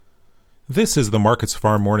This is the Markets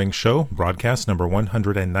Farm Morning Show, broadcast number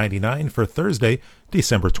 199 for Thursday,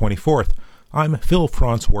 December 24th. I'm Phil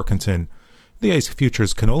Franz Workington. The ICE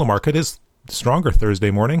Futures canola market is stronger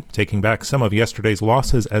Thursday morning, taking back some of yesterday's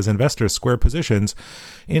losses as investors square positions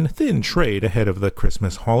in thin trade ahead of the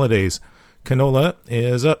Christmas holidays. Canola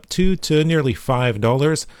is up to nearly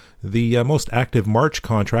 $5. The most active March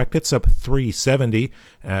contract, it's up $3.70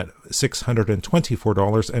 at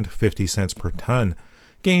 $624.50 per ton.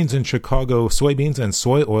 Gains in Chicago soybeans and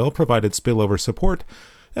soy oil provided spillover support,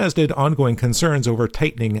 as did ongoing concerns over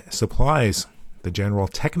tightening supplies. The general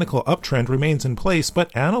technical uptrend remains in place,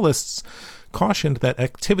 but analysts cautioned that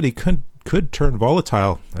activity could turn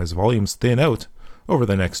volatile as volumes thin out over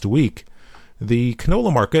the next week. The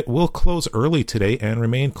canola market will close early today and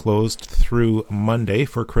remain closed through Monday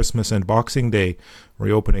for Christmas and Boxing Day,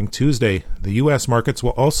 reopening Tuesday. The U.S. markets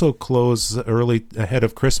will also close early ahead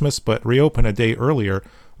of Christmas, but reopen a day earlier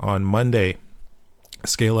on Monday.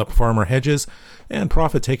 Scale-up farmer hedges and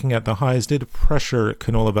profit-taking at the highs did pressure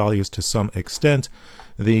canola values to some extent.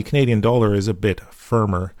 The Canadian dollar is a bit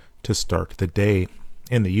firmer to start the day.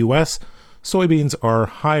 In the U.S., soybeans are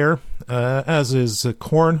higher, as is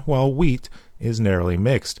corn, while wheat is narrowly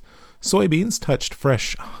mixed. Soybeans touched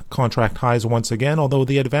fresh contract highs once again, although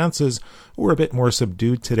the advances were a bit more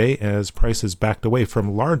subdued today as prices backed away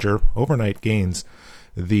from larger overnight gains.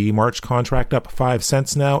 The March contract up 5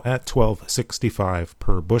 cents now at $12.65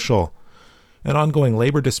 per bushel. An ongoing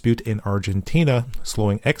labor dispute in Argentina,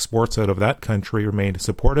 slowing exports out of that country, remained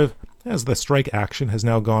supportive, as the strike action has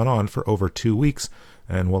now gone on for over 2 weeks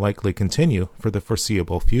and will likely continue for the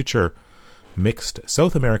foreseeable future. Mixed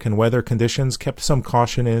South American weather conditions kept some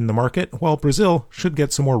caution in the market, while Brazil should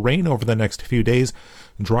get some more rain over the next few days.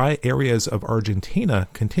 Dry areas of Argentina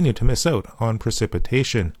continue to miss out on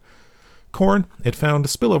precipitation. Corn, it found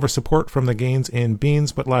spillover support from the gains in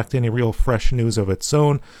beans, but lacked any real fresh news of its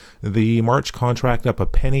own. The March contract up a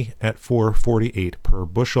penny at $4.48 per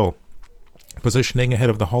bushel. Positioning ahead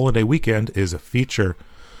of the holiday weekend is a feature.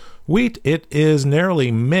 Wheat, it is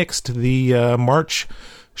narrowly mixed. The March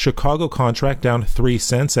Chicago contract down 3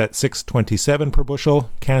 cents at $6.27 per bushel.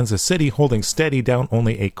 Kansas City holding steady, down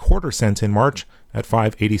only a quarter cent in March at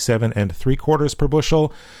 $5.87 3/4 per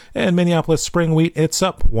bushel. And Minneapolis spring wheat, it's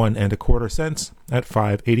up 1 1/4 cents at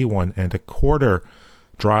 $5.81 1/4.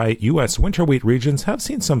 Dry U.S. winter wheat regions have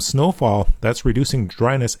seen some snowfall that's reducing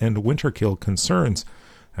dryness and winter kill concerns.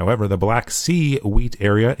 However, the Black Sea wheat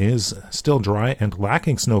area is still dry and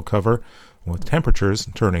lacking snow cover, with temperatures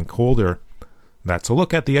turning colder. That's a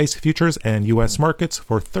look at the ICE futures and U.S. markets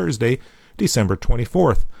for Thursday, December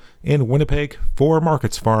 24th. In Winnipeg, for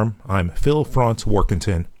Markets Farm, I'm Phil Franz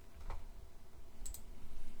Workington.